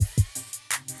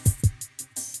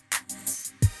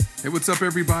Hey, what's up,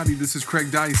 everybody? This is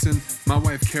Craig Dyson. My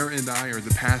wife, Kara, and I are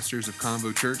the pastors of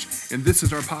Convo Church, and this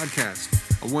is our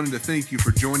podcast. I wanted to thank you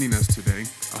for joining us today.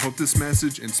 I hope this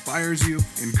message inspires you,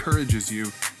 encourages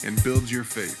you, and builds your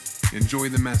faith. Enjoy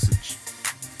the message.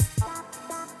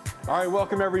 All right,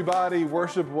 welcome, everybody.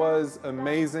 Worship was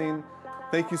amazing.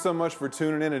 Thank you so much for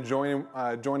tuning in and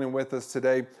joining with us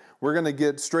today. We're going to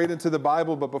get straight into the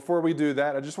Bible, but before we do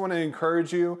that, I just want to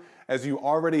encourage you, as you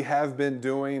already have been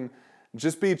doing,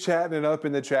 just be chatting it up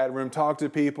in the chat room. Talk to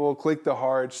people, click the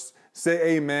hearts,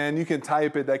 say amen. You can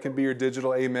type it. That can be your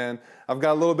digital amen. I've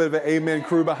got a little bit of an amen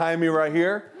crew behind me right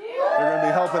here. They're going to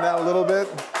be helping out a little bit.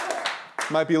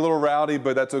 Might be a little rowdy,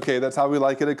 but that's okay. That's how we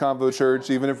like it at Convo Church,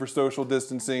 even if we're social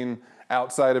distancing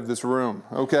outside of this room.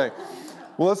 Okay.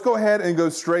 Well, let's go ahead and go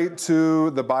straight to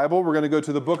the Bible. We're going to go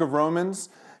to the book of Romans.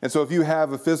 And so if you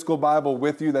have a physical Bible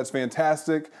with you, that's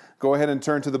fantastic. Go ahead and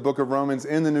turn to the book of Romans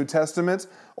in the New Testament.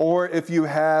 Or if you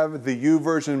have the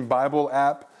YouVersion Bible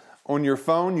app on your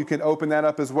phone, you can open that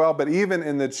up as well. But even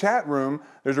in the chat room,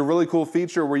 there's a really cool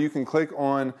feature where you can click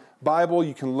on Bible.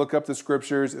 You can look up the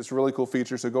scriptures. It's a really cool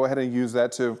feature, so go ahead and use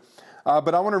that too.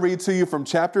 But I want to read to you from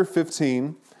chapter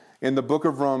 15 in the book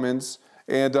of Romans.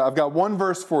 And I've got one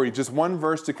verse for you, just one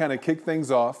verse to kind of kick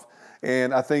things off.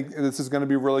 And I think this is going to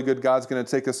be really good. God's going to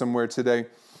take us somewhere today.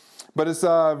 But it's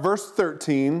verse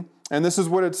 13, and this is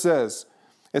what it says.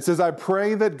 It says, I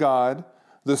pray that God,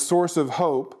 the source of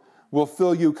hope, will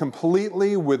fill you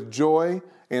completely with joy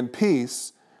and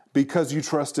peace because you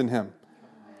trust in Him.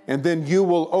 And then you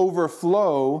will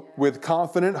overflow with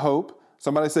confident hope.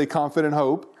 Somebody say confident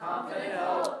hope. Confident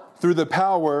hope. Through the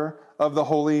power of the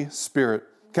Holy Spirit.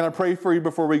 Can I pray for you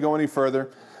before we go any further?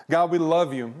 God, we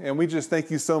love you, and we just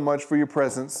thank you so much for your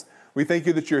presence. We thank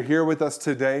you that you're here with us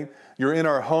today. You're in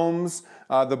our homes.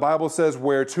 The Bible says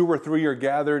where two or three are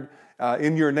gathered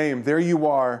in your name, there you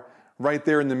are right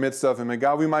there in the midst of them. And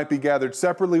God, we might be gathered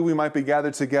separately, we might be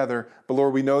gathered together, but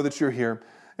Lord, we know that you're here.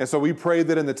 And so we pray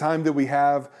that in the time that we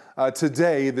have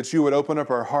today, that you would open up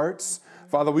our hearts.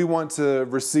 Father, we want to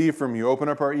receive from you. Open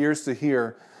up our ears to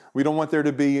hear. We don't want there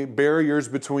to be barriers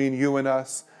between you and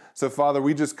us. So, Father,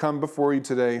 we just come before you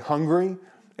today hungry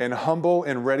and humble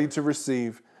and ready to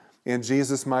receive. In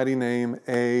Jesus' mighty name,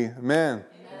 amen.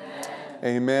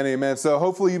 Amen, amen. So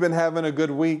hopefully you've been having a good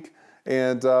week,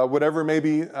 and whatever may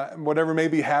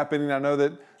be happening, I know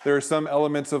that there are some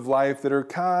elements of life that are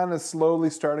kind of slowly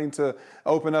starting to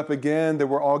open up again that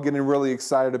we're all getting really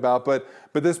excited about. But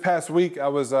this past week, I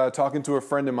was talking to a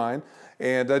friend of mine,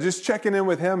 and just checking in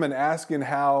with him and asking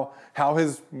how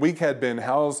his week had been,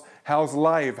 how's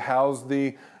life, how's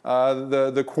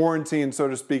the quarantine, so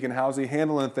to speak, and how's he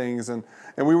handling things. And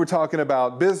we were talking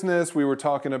about business. We were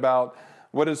talking about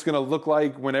what it's going to look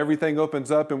like when everything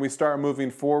opens up and we start moving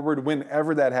forward,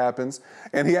 whenever that happens.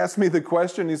 And he asked me the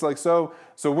question. He's like, so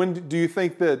when do you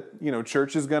think that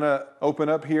church is going to open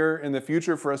up here in the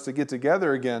future for us to get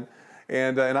together again?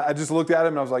 And I just looked at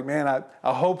him and I was like, man,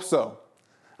 I hope so.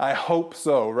 I hope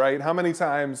so, right? How many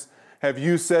times have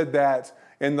you said that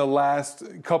in the last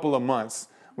couple of months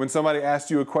when somebody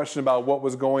asked you a question about what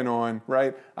was going on,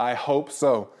 right? I hope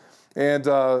so. And,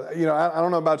 I don't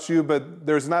know about you, but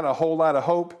there's not a whole lot of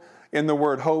hope in the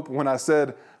word hope when I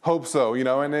said hope so,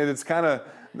 and it was kind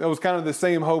of the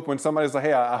same hope when somebody's like,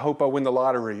 hey, I hope I win the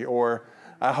lottery, or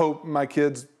I hope my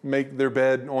kids make their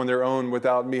bed on their own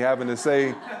without me having to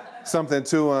say something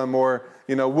to them, or,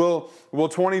 will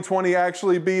 2020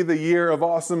 actually be the year of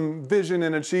awesome vision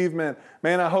and achievement?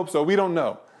 Man, I hope so. We don't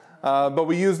know. But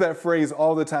we use that phrase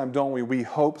all the time, don't we? We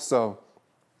hope so.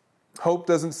 Hope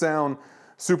doesn't sound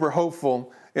super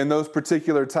hopeful in those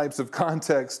particular types of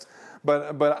context,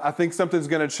 but I think something's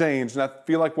going to change. And I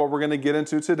feel like what we're going to get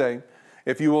into today,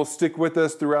 if you will stick with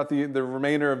us throughout the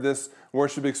remainder of this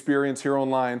worship experience here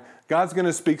online, God's going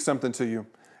to speak something to you.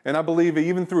 And I believe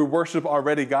even through worship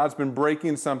already, God's been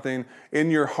breaking something in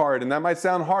your heart. And that might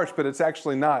sound harsh, but it's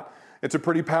actually not. It's a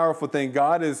pretty powerful thing.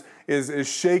 God is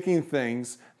shaking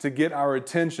things to get our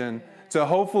attention, to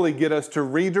hopefully get us to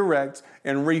redirect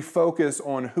and refocus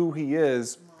on who He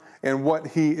is and what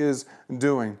He is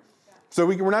doing. So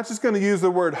we're not just going to use the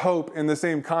word hope in the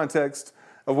same context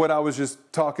of what I was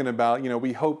just talking about.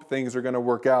 We hope things are going to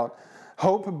work out.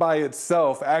 Hope by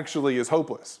itself actually is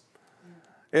hopeless.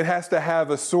 It has to have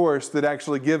a source that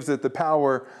actually gives it the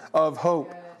power of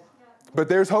hope. But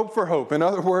there's hope for hope. In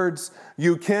other words,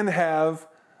 you can have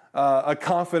a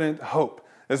confident hope.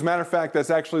 As a matter of fact, that's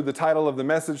actually the title of the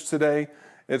message today.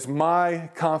 It's My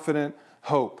Confident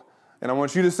Hope. And I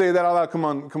want you to say that out loud. Come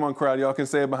on, crowd. Y'all can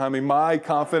say it behind me. My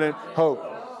confident hope.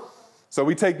 So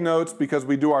we take notes because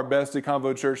we do our best at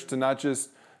Convo Church to not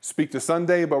just speak to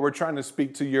Sunday, but we're trying to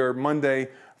speak to your Monday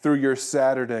through your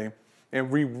Saturday. And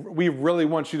we really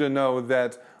want you to know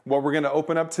that what we're going to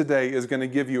open up today is going to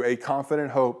give you a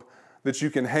confident hope that you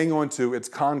can hang on to. It's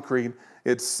concrete.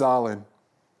 It's solid.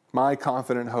 My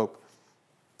confident hope.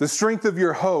 The strength of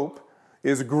your hope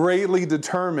is greatly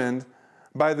determined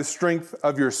by the strength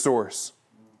of your source.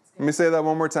 Let me say that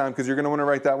one more time because you're going to want to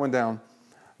write that one down.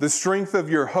 The strength of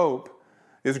your hope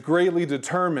is greatly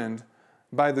determined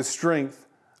by the strength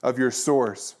of your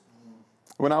source.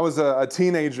 When I was a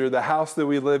teenager, the house that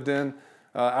we lived in,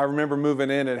 I remember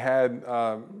moving in, it had,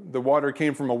 the water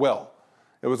came from a well.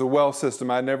 It was a well system.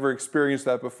 I'd never experienced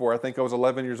that before. I think I was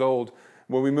 11 years old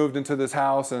when we moved into this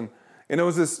house, and it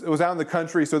was out in the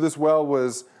country, so this well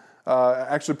was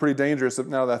actually pretty dangerous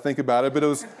now that I think about it, but it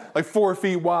was like 4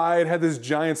 feet wide, had this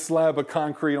giant slab of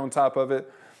concrete on top of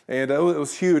it, and it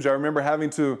was huge. I remember having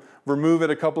to remove it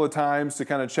a couple of times to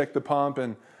kind of check the pump,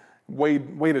 and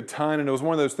weighed a ton, and it was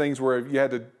one of those things where you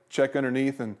had to check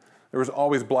underneath, and there was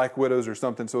always black widows or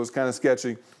something, so it was kind of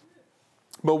sketchy.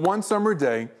 But one summer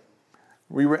day,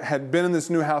 we had been in this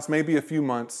new house maybe a few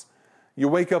months. You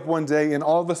wake up one day, and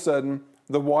all of a sudden,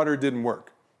 the water didn't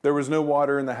work. There was no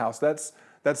water in the house.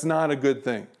 That's not a good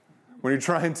thing. When you're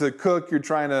trying to cook, you're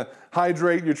trying to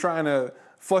hydrate, you're trying to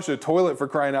flush a toilet, for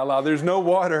crying out loud. There's no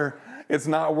water. It's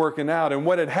not working out. And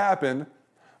what had happened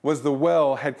was the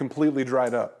well had completely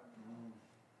dried up.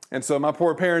 And so my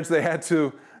poor parents, they had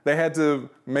to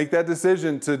make that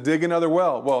decision to dig another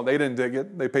well. Well, they didn't dig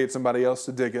it. They paid somebody else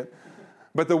to dig it.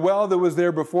 But the well that was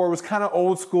there before was kind of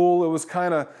old school. It was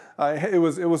kind of, it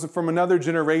was from another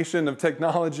generation of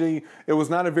technology. It was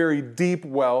not a very deep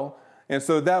well. And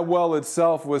so that well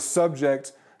itself was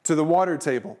subject to the water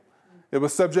table. It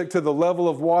was subject to the level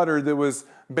of water that was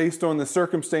based on the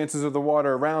circumstances of the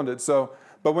water around it.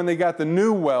 But when they got the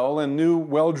new well and new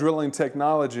well drilling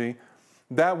technology,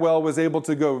 that well was able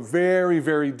to go very,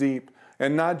 very deep,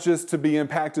 and not just to be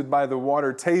impacted by the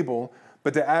water table,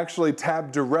 but to actually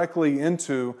tap directly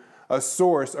into a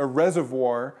source, a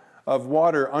reservoir of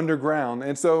water underground.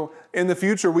 And so in the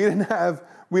future, we didn't have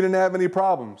any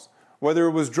problems. Whether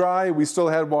it was dry, we still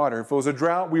had water. If it was a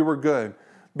drought, we were good,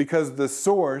 because the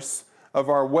source of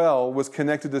our well was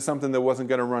connected to something that wasn't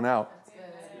going to run out.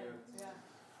 Yeah.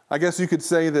 I guess you could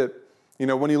say that,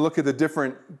 when you look at the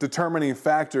different determining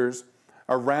factors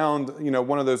around,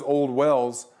 one of those old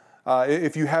wells,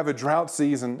 if you have a drought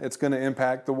season, it's going to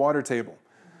impact the water table.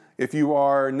 If you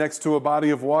are next to a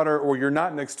body of water or you're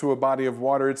not next to a body of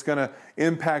water, it's going to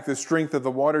impact the strength of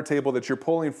the water table that you're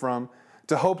pulling from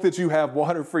to hope that you have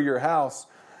water for your house.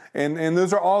 And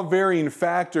those are all varying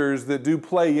factors that do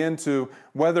play into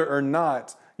whether or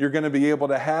not you're going to be able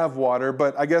to have water.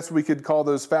 But I guess we could call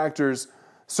those factors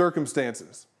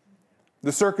circumstances.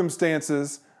 The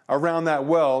circumstances around that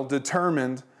well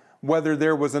determined whether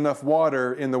there was enough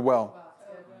water in the well.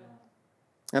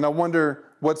 And I wonder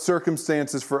what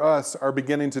circumstances for us are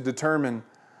beginning to determine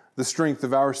the strength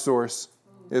of our source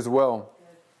as well.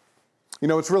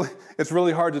 It's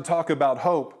really hard to talk about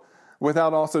hope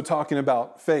without also talking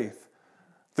about faith.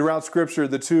 Throughout Scripture,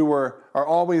 the two are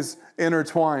always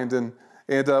intertwined. And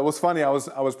it was funny, I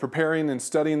was preparing and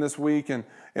studying this week and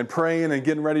praying and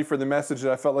getting ready for the message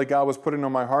that I felt like God was putting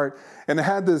on my heart. And I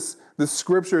had this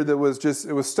scripture that was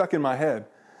it was stuck in my head.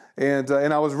 And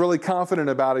I was really confident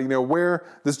about it.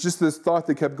 This thought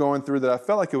that kept going through that I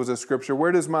felt like it was a scripture.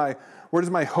 Where does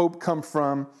my hope come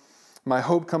from? My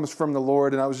hope comes from the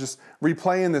Lord. And I was just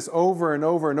replaying this over and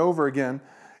over and over again.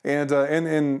 And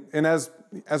as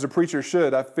a preacher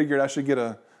should, I figured I should get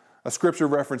a scripture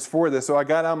reference for this. So I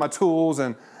got out my tools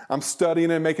and I'm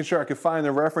studying it, making sure I could find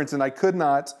the reference, and I could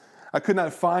not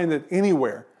find it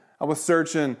anywhere. I was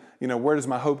searching, where does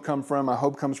my hope come from? My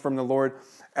hope comes from the Lord.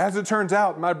 As it turns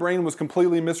out, my brain was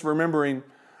completely misremembering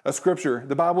a scripture.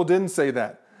 The Bible didn't say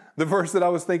that. The verse that I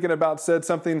was thinking about said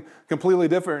something completely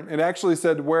different. It actually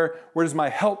said, where does my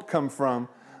help come from?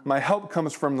 My help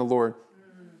comes from the Lord.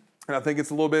 And I think it's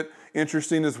a little bit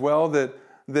interesting as well that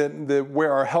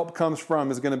where our help comes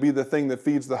from is going to be the thing that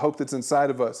feeds the hope that's inside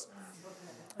of us.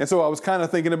 And so I was kind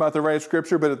of thinking about the right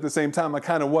scripture, but at the same time, I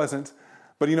kind of wasn't.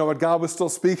 But you know what? God was still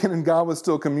speaking and God was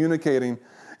still communicating.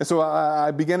 And so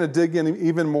I began to dig in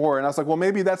even more. And I was like, well,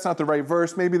 maybe that's not the right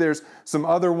verse. Maybe there's some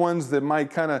other ones that might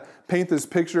kind of paint this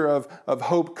picture of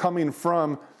hope coming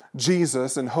from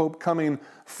Jesus and hope coming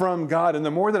from God. And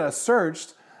the more that I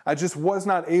searched, I just was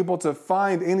not able to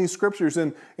find any scriptures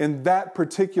in that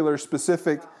particular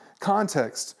specific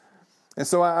context. And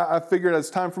so I figured it's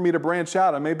time for me to branch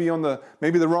out. I may be on the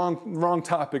wrong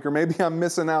topic, or maybe I'm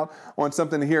missing out on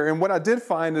something here. And what I did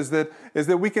find is that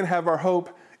we can have our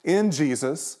hope in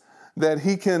Jesus, that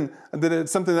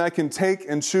it's something that I can take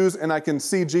and choose, and I can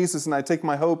see Jesus, and I take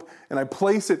my hope and I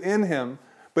place it in him.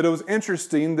 But it was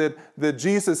interesting that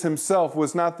Jesus himself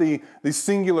was not the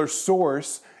singular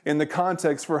source in the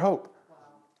context for hope.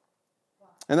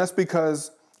 And that's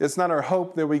because it's not our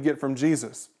hope that we get from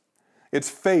Jesus. It's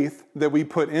faith that we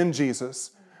put in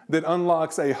Jesus that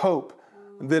unlocks a hope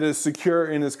that is secure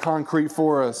and is concrete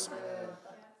for us.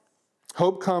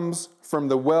 Hope comes from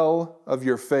the well of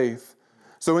your faith.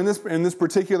 So in this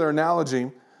particular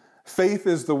analogy, faith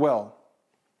is the well.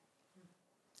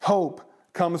 Hope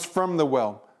comes from the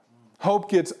well. Hope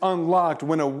gets unlocked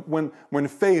when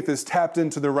faith is tapped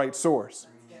into the right source.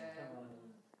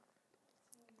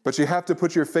 But you have to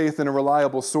put your faith in a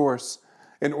reliable source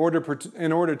in order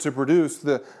to produce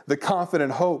the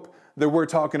confident hope that we're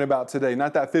talking about today.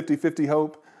 Not that 50-50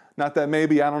 hope, not that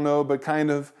maybe, I don't know, but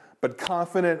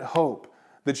confident hope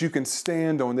that you can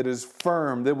stand on, that is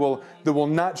firm, that will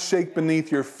not shake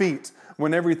beneath your feet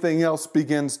when everything else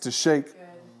begins to shake.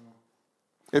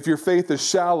 If your faith is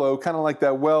shallow, kind of like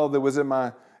that well that was at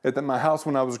my house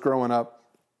when I was growing up,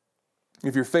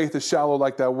 if your faith is shallow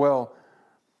like that well,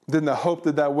 then the hope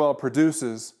that well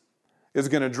produces is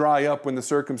going to dry up when the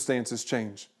circumstances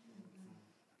change.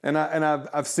 And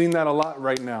I've seen that a lot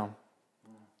right now.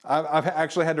 I've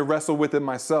actually had to wrestle with it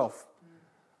myself.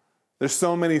 There's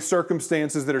so many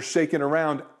circumstances that are shaking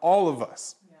around all of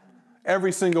us.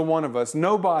 Every single one of us.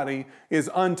 Nobody is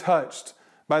untouched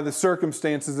by the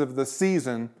circumstances of the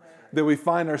season that we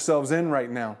find ourselves in right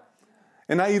now.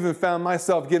 And I even found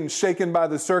myself getting shaken by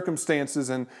the circumstances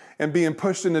and being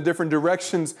pushed into different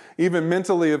directions, even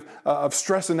mentally of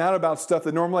stressing out about stuff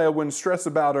that normally I wouldn't stress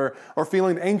about, or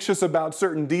feeling anxious about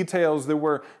certain details that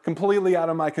were completely out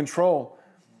of my control.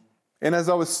 And as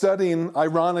I was studying,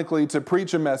 ironically, to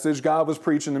preach a message, God was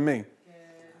preaching to me.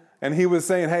 And he was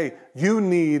saying, hey, you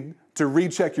need to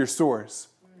recheck your source.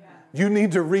 You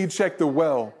need to recheck the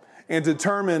well and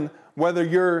determine whether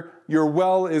your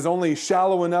well is only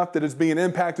shallow enough that it's being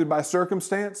impacted by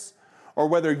circumstance, or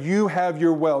whether you have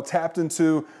your well tapped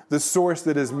into the source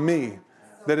that is me,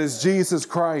 that is Jesus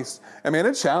Christ. I mean,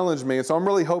 it challenged me. And so I'm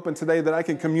really hoping today that I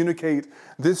can communicate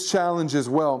this challenge as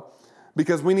well,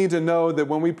 because we need to know that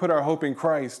when we put our hope in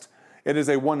Christ, it is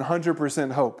a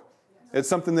 100% hope. It's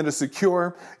something that is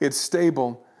secure, it's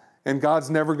stable, and God's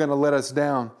never going to let us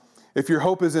down. If your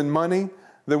hope is in money,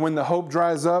 then when the hope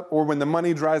dries up, or when the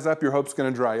money dries up, your hope's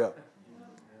going to dry up.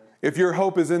 If your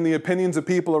hope is in the opinions of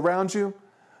people around you,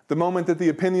 the moment that the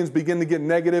opinions begin to get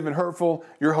negative and hurtful,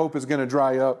 your hope is going to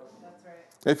dry up. That's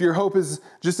right. If your hope is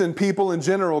just in people in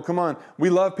general, come on, we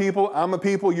love people, I'm a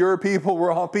people, you're a people,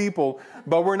 we're all people,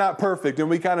 but we're not perfect, and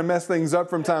we kind of mess things up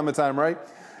from time to time, right?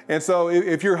 And so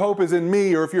if your hope is in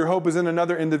me, or if your hope is in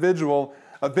another individual,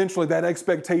 eventually that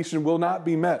expectation will not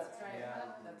be met.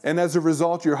 And as a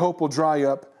result, your hope will dry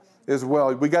up as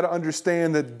well. We got to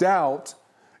understand that doubt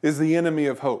is the enemy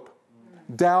of hope.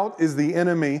 Doubt is the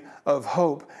enemy of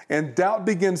hope. And doubt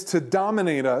begins to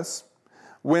dominate us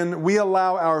when we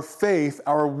allow our faith,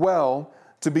 our well,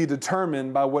 to be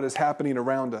determined by what is happening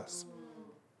around us.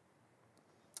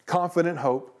 Confident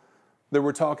hope that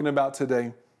we're talking about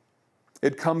today,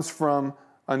 it comes from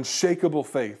unshakable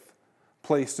faith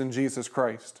placed in Jesus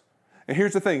Christ. And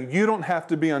here's the thing, you don't have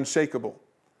to be unshakable.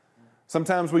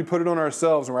 Sometimes we put it on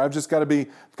ourselves where I've just got to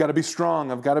be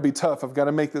strong. I've got to be tough. I've got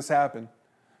to make this happen.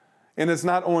 And it's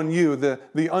not on you.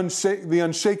 The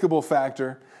unshakable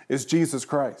factor is Jesus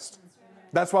Christ.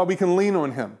 That's why we can lean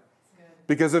on him.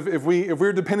 Because if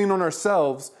we're depending on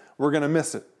ourselves, we're going to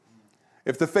miss it.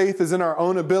 If the faith is in our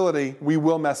own ability, we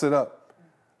will mess it up.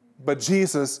 But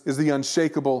Jesus is the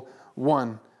unshakable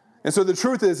one. And so the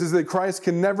truth is that Christ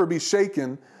can never be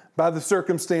shaken by the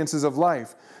circumstances of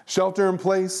life. Shelter in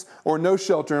place or no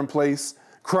shelter in place,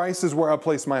 Christ is where I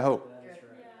place my hope.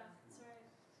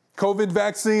 COVID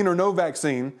vaccine or no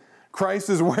vaccine, Christ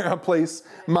is where I place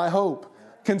my hope.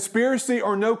 Conspiracy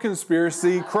or no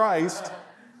conspiracy, Christ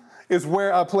is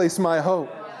where I place my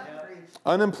hope.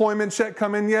 Unemployment check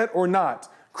come in yet or not,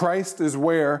 Christ is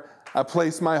where I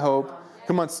place my hope.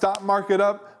 Come on, stock market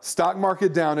up, stock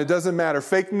market down. It doesn't matter.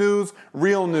 Fake news,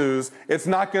 real news. It's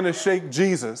not going to shake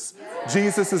Jesus.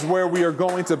 Jesus is where we are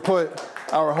going to put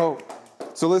our hope.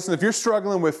 So listen, if you're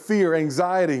struggling with fear,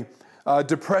 anxiety,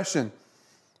 depression,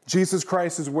 Jesus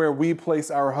Christ is where we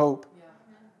place our hope.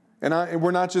 And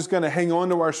we're not just going to hang on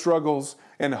to our struggles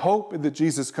and hope that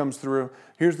Jesus comes through.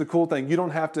 Here's the cool thing. You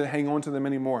don't have to hang on to them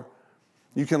anymore.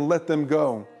 You can let them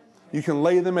go. You can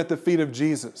lay them at the feet of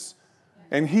Jesus.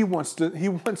 And He wants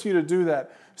you to do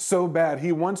that so bad.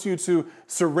 He wants you to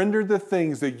surrender the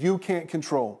things that you can't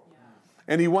control.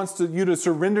 And He wants you to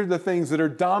surrender the things that are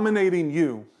dominating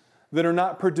you that are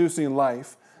not producing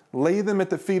life, lay them at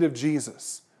the feet of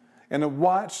Jesus and to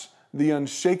watch the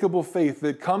unshakable faith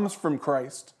that comes from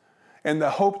Christ and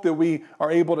the hope that we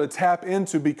are able to tap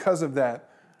into because of that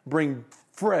bring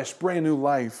fresh, brand new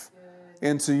life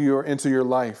into your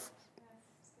life.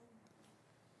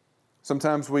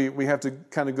 Sometimes we have to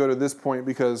kind of go to this point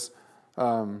because,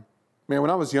 man, when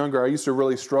I was younger, I used to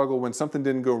really struggle when something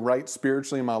didn't go right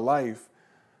spiritually in my life.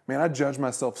 Man, I judged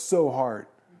myself so hard.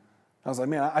 I was like,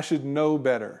 man, I should know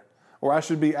better, or I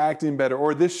should be acting better,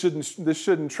 or this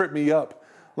shouldn't trip me up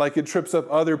like it trips up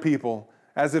other people,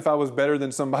 as if I was better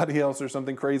than somebody else or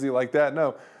something crazy like that.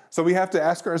 No. So we have to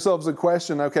ask ourselves a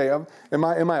question, okay, am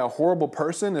I a horrible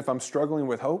person if I'm struggling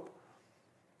with hope?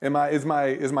 Is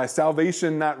my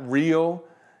salvation not real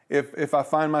if I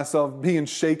find myself being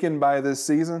shaken by this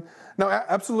season? No,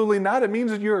 absolutely not. It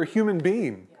means that you're a human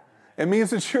being. It means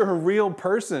that you're a real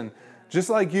person, just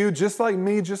like you, just like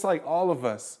me, just like all of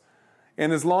us.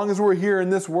 And as long as we're here in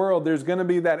this world, there's going to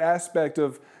be that aspect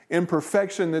of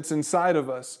imperfection that's inside of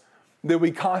us that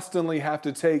we constantly have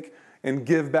to take and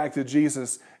give back to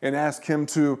Jesus and ask Him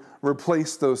to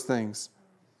replace those things.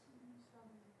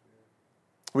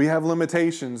 We have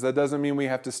limitations. That doesn't mean we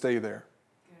have to stay there.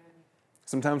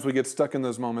 Sometimes we get stuck in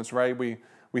those moments, right? We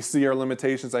see our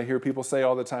limitations. I hear people say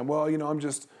all the time, well, I'm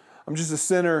just a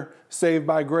sinner saved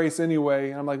by grace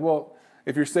anyway. And I'm like, well,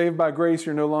 if you're saved by grace,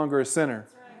 you're no longer a sinner.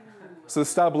 So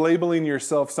stop labeling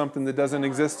yourself something that doesn't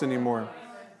exist anymore.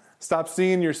 Stop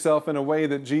seeing yourself in a way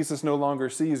that Jesus no longer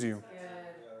sees you.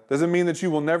 Does it mean that you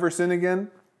will never sin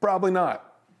again? Probably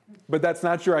not. But that's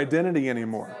not your identity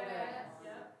anymore.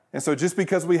 And so just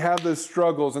because we have those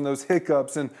struggles and those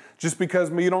hiccups, and just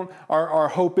because our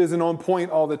hope isn't on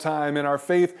point all the time, and our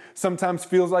faith sometimes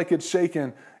feels like it's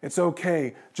shaken, it's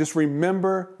okay. Just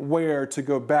remember where to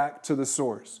go back to the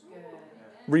source.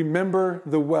 Remember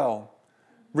the well.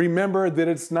 Remember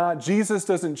that Jesus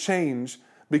doesn't change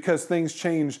because things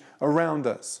change around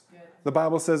us. The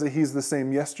Bible says that He's the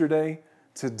same yesterday,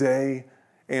 today,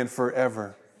 and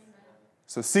forever.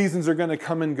 So seasons are going to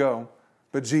come and go,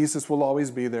 but Jesus will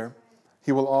always be there.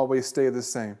 He will always stay the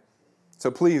same.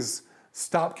 So please,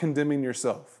 stop condemning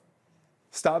yourself.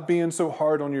 Stop being so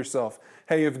hard on yourself.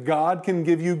 Hey, if God can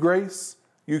give you grace,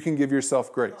 you can give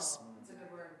yourself grace. That's a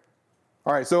good word.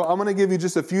 All right, so I'm going to give you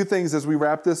just a few things as we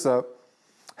wrap this up.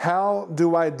 How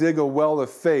do I dig a well of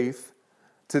faith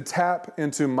to tap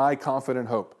into my confident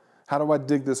hope? How do I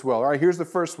dig this well? All right, here's the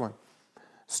first one.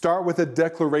 Start with a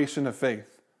declaration of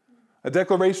faith. A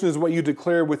declaration is what you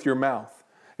declare with your mouth.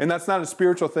 And that's not a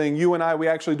spiritual thing. You and I, we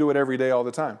actually do it every day all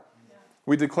the time.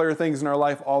 We declare things in our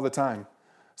life all the time.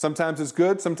 Sometimes it's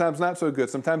good, sometimes not so good.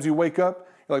 Sometimes you wake up,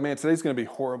 you're like, man, today's going to be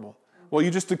horrible. Well,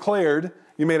 you just declared,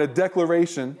 you made a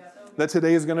declaration that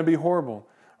today is going to be horrible.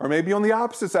 Or maybe on the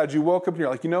opposite side, you woke up and you're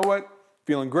like, you know what?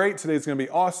 Feeling great. Today's going to be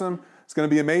awesome. It's going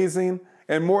to be amazing.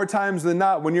 And more times than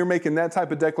not, when you're making that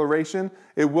type of declaration,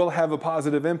 it will have a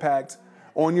positive impact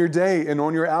on your day and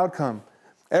on your outcome.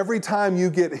 Every time you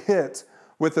get hit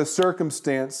with a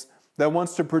circumstance that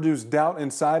wants to produce doubt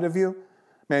inside of you,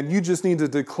 man, you just need to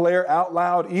declare out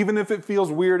loud, even if it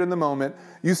feels weird in the moment,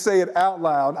 you say it out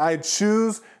loud, I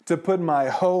choose to put my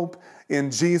hope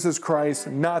in Jesus Christ,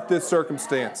 not this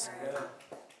circumstance.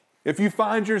 If you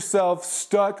find yourself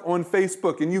stuck on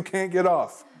Facebook and you can't get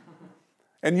off,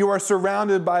 and you are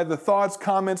surrounded by the thoughts,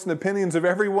 comments, and opinions of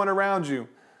everyone around you,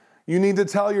 you need to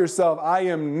tell yourself, I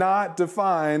am not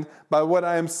defined by what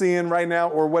I am seeing right now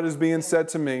or what is being said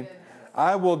to me.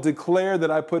 I will declare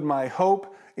that I put my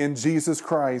hope in Jesus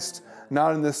Christ,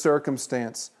 not in this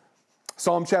circumstance.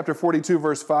 Psalm chapter 42,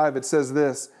 verse 5, it says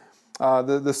this.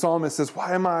 The psalmist says,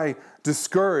 why am I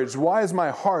discouraged? Why is my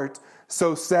heart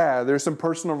so sad? There's some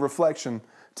personal reflection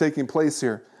taking place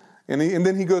here. And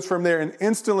then he goes from there and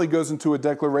instantly goes into a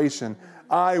declaration.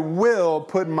 I will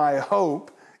put my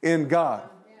hope in God.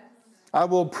 I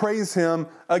will praise Him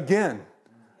again.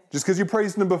 Just because you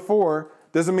praised Him before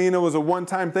doesn't mean it was a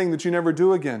one-time thing that you never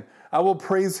do again. I will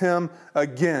praise Him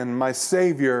again, my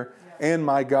Savior and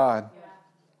my God.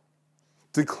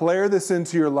 Declare this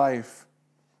into your life,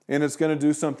 and it's going to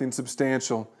do something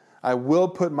substantial. I will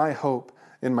put my hope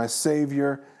in my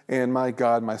Savior and my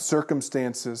God. My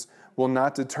circumstances will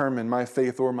not determine my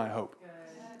faith or my hope.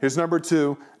 Here's number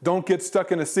 2. Don't get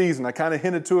stuck in a season. I kind of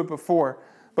hinted to it before,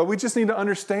 but we just need to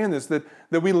understand this, that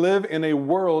we live in a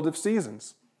world of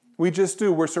seasons. We just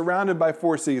do. We're surrounded by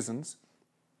 4 seasons.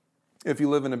 If you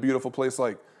live in a beautiful place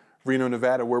like Reno,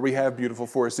 Nevada, where we have beautiful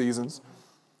 4 seasons.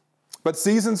 But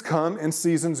seasons come and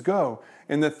seasons go.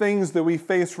 And the things that we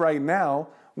face right now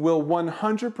will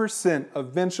 100%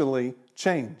 eventually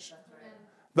change.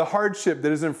 The hardship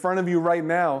that is in front of you right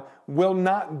now will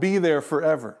not be there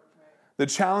forever. The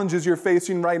challenges you're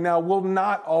facing right now will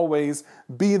not always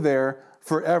be there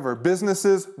forever.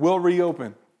 Businesses will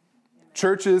reopen.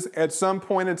 Churches, at some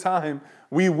point in time,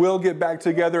 we will get back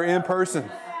together in person.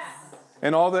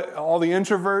 And all the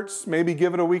introverts, maybe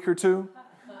give it a week or two,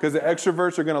 because the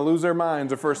extroverts are going to lose their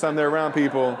minds the first time they're around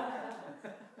people.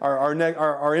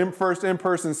 Our first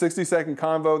in-person 60-second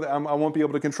convo, I won't be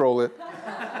able to control it.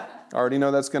 I already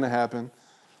know that's going to happen.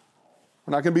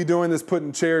 We're not going to be doing this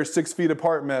putting chairs 6 feet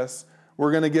apart mess.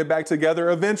 We're going to get back together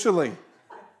eventually.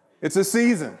 It's a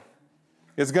season.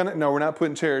 No, we're not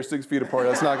putting chairs 6 feet apart.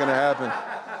 That's not going to happen.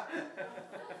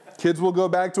 Kids will go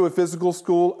back to a physical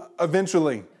school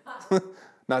eventually.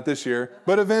 Not this year,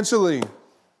 but eventually.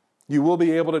 You will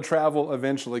be able to travel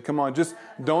eventually. Come on, just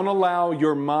don't allow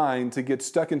your mind to get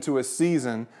stuck into a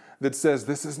season that says,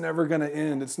 this is never going to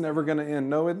end. It's never going to end.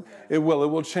 No, it will. It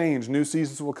will change. New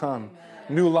seasons will come.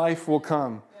 New life will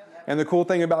come. And the cool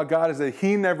thing about God is that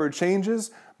He never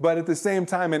changes, but at the same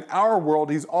time, in our world,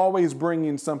 He's always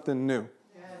bringing something new.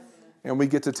 And we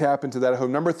get to tap into that hope.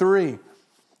 Number 3,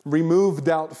 remove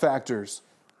doubt factors.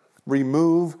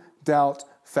 Remove doubt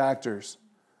factors.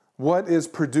 What is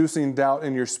producing doubt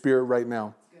in your spirit right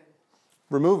now?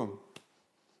 Remove them.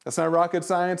 That's not rocket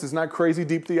science. It's not crazy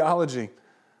deep theology.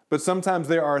 But sometimes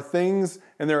there are things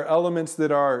and there are elements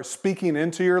that are speaking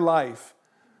into your life.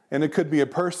 And it could be a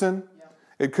person.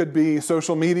 It could be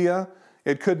social media.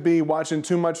 It could be watching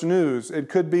too much news. It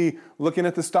could be looking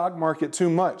at the stock market too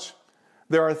much.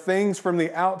 There are things from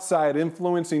the outside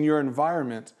influencing your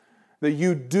environment that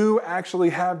you do actually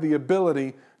have the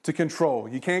ability to control.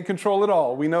 You can't control it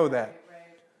all. We know that.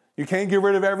 You can't get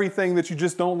rid of everything that you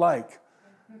just don't like.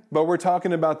 But we're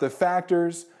talking about the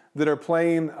factors that are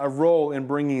playing a role in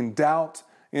bringing doubt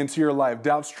into your life.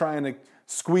 Doubt's trying to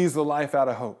squeeze the life out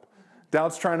of hope.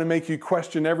 Doubt's trying to make you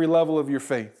question every level of your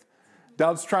faith.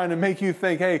 Doubt's trying to make you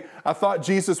think, hey, I thought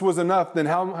Jesus was enough, then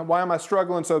why am I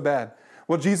struggling so bad?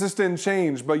 Well, Jesus didn't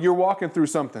change, but you're walking through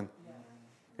something.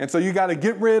 And so you got to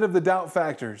get rid of the doubt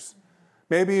factors.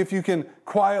 Maybe if you can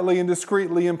quietly and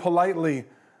discreetly and politely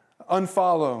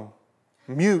unfollow,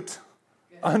 mute,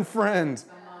 unfriend,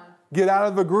 get out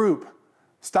of a group,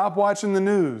 stop watching the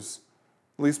news,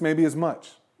 at least maybe as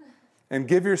much, and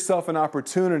give yourself an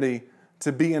opportunity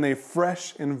to be in a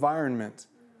fresh environment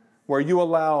where you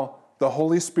allow the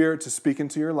Holy Spirit to speak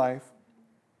into your life.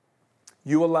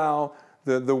 You allow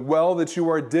the well that you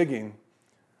are digging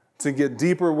to get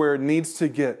deeper where it needs to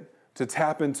get, to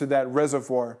tap into that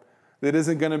reservoir that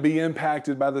isn't going to be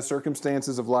impacted by the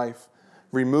circumstances of life.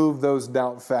 Remove those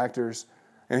doubt factors.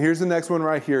 And here's the next one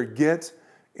right here. Get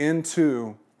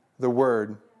into the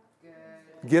Word.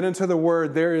 Good. Get into the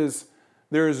Word. There is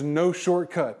no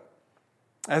shortcut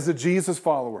as a Jesus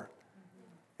follower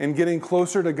in getting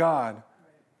closer to God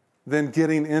than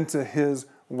getting into His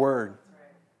Word.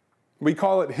 We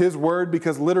call it His Word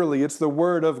because literally it's the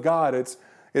Word of God.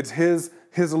 It's His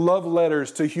love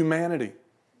letters to humanity.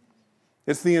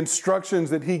 It's the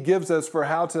instructions that He gives us for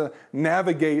how to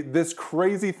navigate this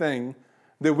crazy thing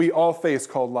that we all face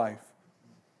called life.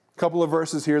 A couple of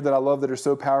verses here that I love that are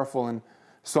so powerful in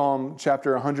Psalm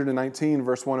chapter 119,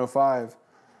 verse 105.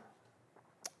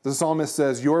 The psalmist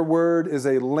says, "Your word is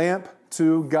a lamp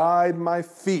to guide my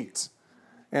feet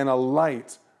and a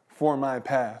light for my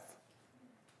path."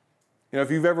 You know,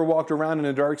 if you've ever walked around in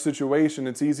a dark situation,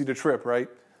 it's easy to trip, right?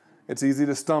 It's easy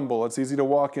to stumble. It's easy to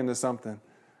walk into something.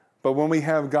 But when we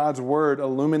have God's word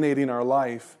illuminating our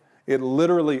life, it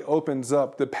literally opens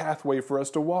up the pathway for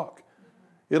us to walk.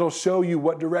 It'll show you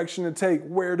what direction to take,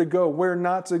 where to go, where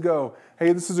not to go.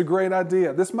 Hey, this is a great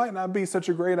idea. This might not be such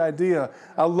a great idea.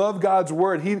 I love God's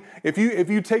word. If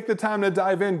you take the time to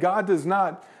dive in, God does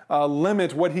not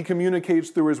limit what He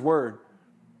communicates through His word.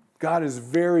 God is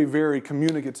very, very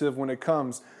communicative when it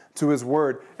comes to His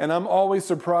word. And I'm always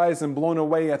surprised and blown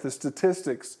away at the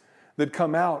statistics that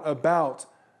come out about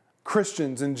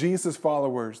Christians and Jesus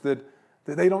followers that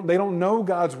they don't know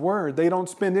God's word. They don't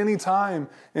spend any time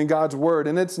in God's word.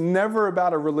 And it's never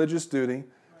about a religious duty. Right.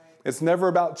 It's never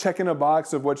about checking a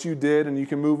box of what you did and you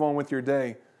can move on with your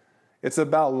day. It's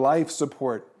about life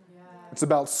support. Yeah. It's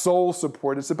about soul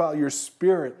support. It's about your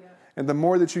spirit. Yeah. And the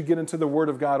more that you get into the Word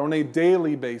of God on a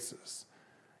daily basis,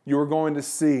 you're going to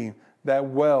see that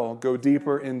well go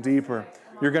deeper and deeper.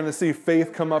 You're going to see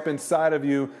faith come up inside of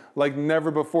you like never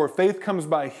before. Faith comes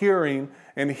by hearing,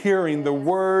 and hearing the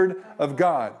Word of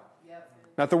God.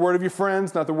 Not the word of your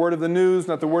friends, not the word of the news,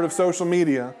 not the word of social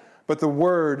media, but the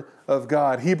Word of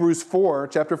God. Hebrews 4,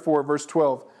 chapter 4, verse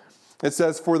 12. It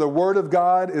says, "For the Word of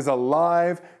God is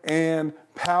alive and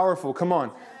powerful. Come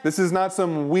on. This is not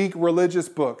some weak religious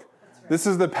book. This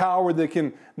is the power that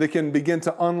can begin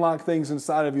to unlock things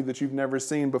inside of you that you've never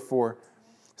seen before.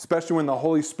 Especially when the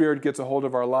Holy Spirit gets a hold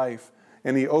of our life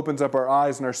and He opens up our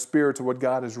eyes and our spirit to what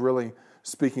God is really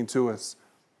speaking to us.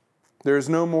 There is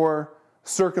no more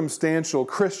circumstantial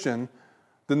Christian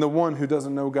than the one who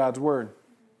doesn't know God's Word.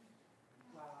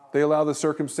 They allow the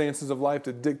circumstances of life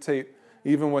to dictate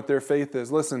even what their faith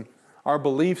is. Listen, our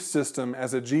belief system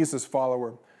as a Jesus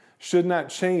follower should not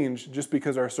change just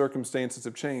because our circumstances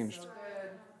have changed.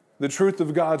 The truth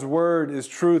of God's Word is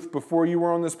truth before you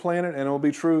were on this planet, and it will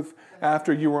be truth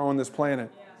after you were on this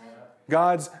planet.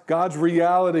 God's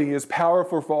reality is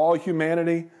powerful for all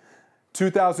humanity.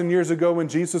 2,000 years ago when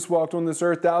Jesus walked on this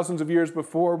earth, thousands of years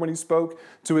before when He spoke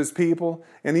to His people,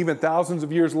 and even thousands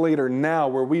of years later now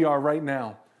where we are right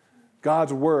now.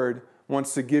 God's Word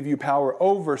wants to give you power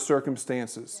over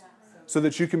circumstances so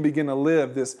that you can begin to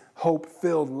live this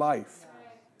hope-filled life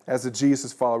as a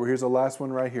Jesus follower. Here's the last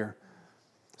one right here.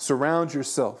 Surround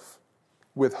yourself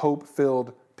with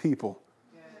hope-filled people.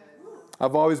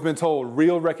 I've always been told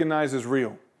real recognizes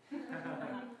real.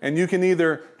 And you can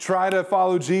either try to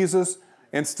follow Jesus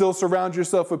and still surround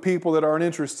yourself with people that aren't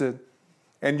interested,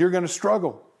 and you're going to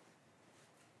struggle.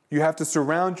 You have to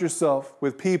surround yourself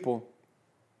with people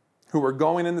who are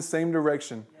going in the same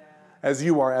direction as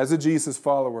you are as a Jesus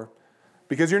follower.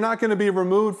 Because you're not going to be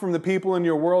removed from the people in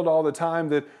your world all the time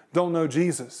that don't know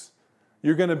Jesus.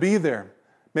 You're going to be there.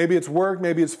 Maybe it's work,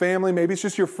 maybe it's family, maybe it's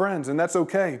just your friends, and that's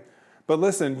okay. But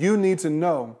listen, you need to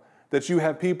know that you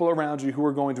have people around you who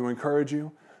are going to encourage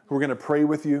you, who are going to pray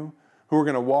with you, who are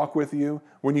going to walk with you.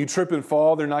 When you trip and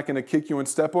fall, they're not going to kick you and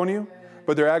step on you,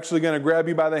 but they're actually going to grab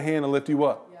you by the hand and lift you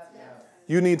up.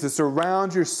 You need to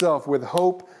surround yourself with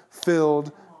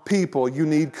hope-filled people. You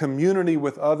need community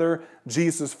with other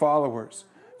Jesus followers.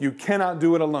 You cannot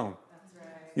do it alone.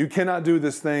 You cannot do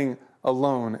this thing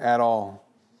alone at all.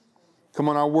 Come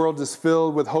on, our world is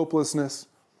filled with hopelessness.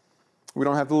 We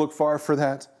don't have to look far for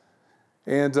that.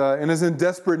 And is in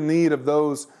desperate need of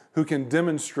those who can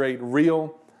demonstrate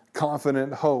real,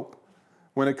 confident hope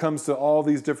when it comes to all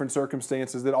these different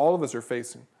circumstances that all of us are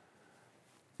facing.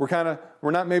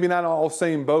 We're maybe not all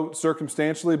same boat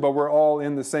circumstantially, but we're all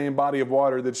in the same body of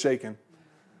water that's shaking.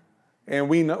 And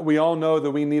we all know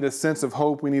that we need a sense of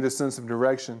hope. We need a sense of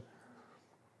direction.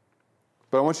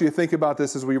 But I want you to think about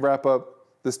this as we wrap up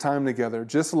this time together.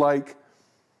 Just like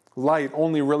light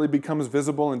only really becomes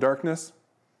visible in darkness,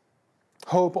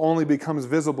 hope only becomes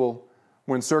visible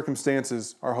when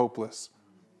circumstances are hopeless.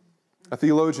 A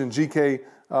theologian, G.K.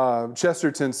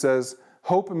 Chesterton, says,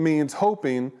 hope means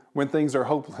hoping when things are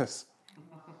hopeless.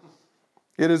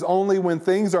 It is only when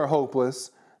things are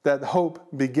hopeless that hope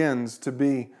begins to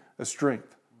be a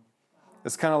strength.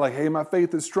 It's kind of like, hey, my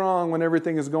faith is strong when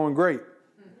everything is going great.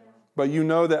 But you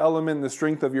know the element and the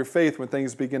strength of your faith when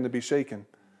things begin to be shaken.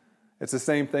 It's the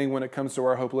same thing when it comes to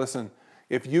our hope. Listen,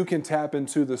 if you can tap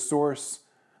into the source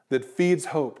that feeds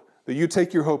hope, that you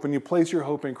take your hope and you place your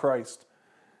hope in Christ,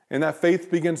 and that faith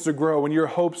begins to grow and your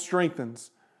hope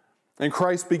strengthens, and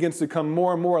Christ begins to come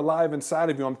more and more alive inside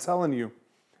of you, I'm telling you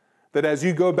that as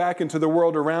you go back into the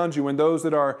world around you and those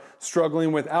that are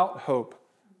struggling without hope,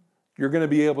 you're going to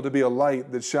be able to be a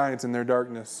light that shines in their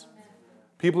darkness.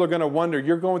 People are going to wonder,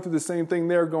 you're going through the same thing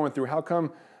they're going through. How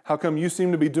come you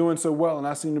seem to be doing so well and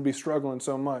I seem to be struggling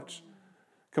so much?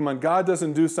 Come on, God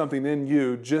doesn't do something in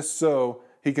you just so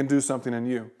He can do something in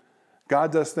you.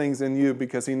 God does things in you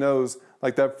because He knows,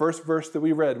 like that first verse that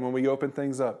we read when we open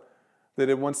things up, that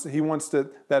He wants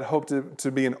that hope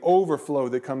to be an overflow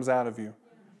that comes out of you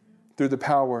through the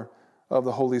power of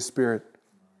the Holy Spirit.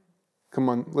 Come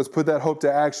on, let's put that hope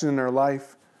to action in our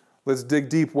life. Let's dig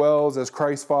deep wells as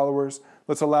Christ followers.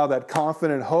 Let's allow that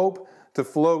confident hope to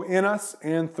flow in us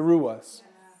and through us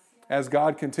as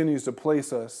God continues to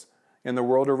place us in the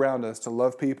world around us to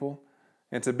love people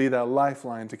and to be that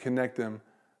lifeline to connect them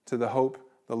to the hope,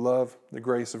 the love, the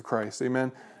grace of Christ.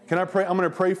 Amen. Can I pray? I'm going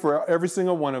to pray for every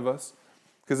single one of us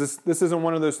because this isn't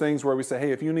one of those things where we say,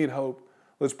 hey, if you need hope,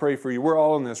 let's pray for you. We're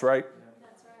all in this, right?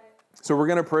 That's right. So we're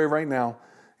going to pray right now.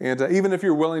 And even if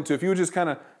you're willing to, if you would just kind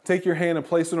of take your hand and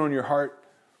place it on your heart.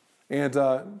 And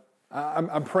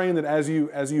I'm praying that as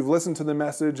you've listened to the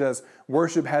message, as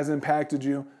worship has impacted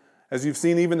you, as you've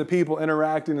seen even the people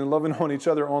interacting and loving on each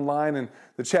other online and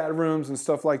the chat rooms and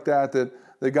stuff like that,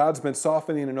 that God's been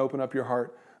softening and open up your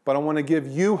heart. But I want to give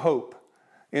you hope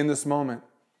in this moment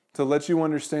to let you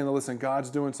understand that, listen,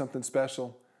 God's doing something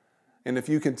special. And if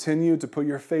you continue to put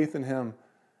your faith in Him,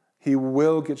 He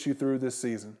will get you through this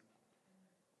season.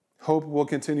 Hope will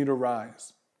continue to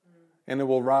rise, and it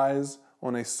will rise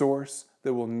on a source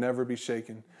that will never be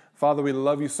shaken. Father, we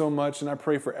love you so much, and I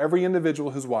pray for every individual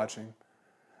who's watching.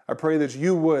 I pray that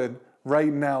you would,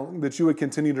 right now, that you would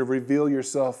continue to reveal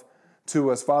yourself to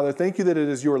us. Father, thank you that it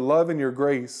is your love and your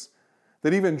grace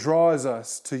that even draws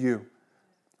us to you.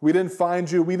 We didn't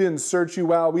find you. We didn't search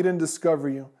you out. We didn't discover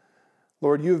you.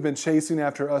 Lord, you have been chasing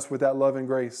after us with that love and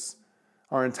grace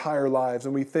our entire lives,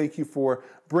 and we thank you for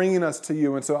bringing us to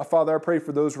you. And so, Father, I pray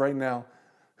for those right now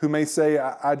who may say,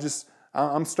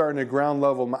 I'm starting at ground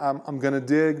level. I'm going to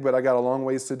dig, but I got a long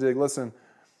ways to dig. Listen,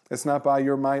 it's not by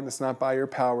your might and it's not by your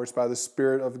power. It's by the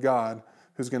Spirit of God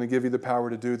who's going to give you the power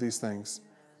to do these things.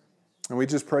 And we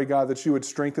just pray, God, that you would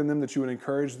strengthen them, that you would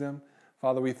encourage them.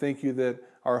 Father, we thank you that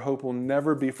our hope will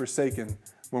never be forsaken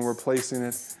when we're placing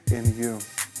it in you.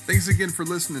 Thanks again for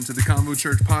listening to the Convo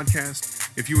Church podcast.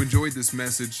 If you enjoyed this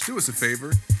message, do us a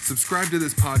favor. Subscribe to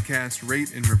this podcast,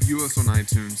 rate and review us on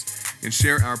iTunes, and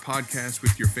share our podcast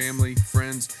with your family,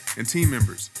 friends, and team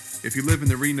members. If you live in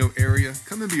the Reno area,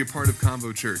 come and be a part of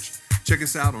Convo Church. Check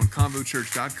us out on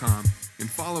convochurch.com and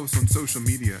follow us on social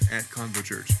media at Convo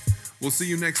Church. We'll see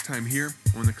you next time here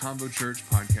on the Convo Church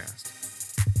podcast.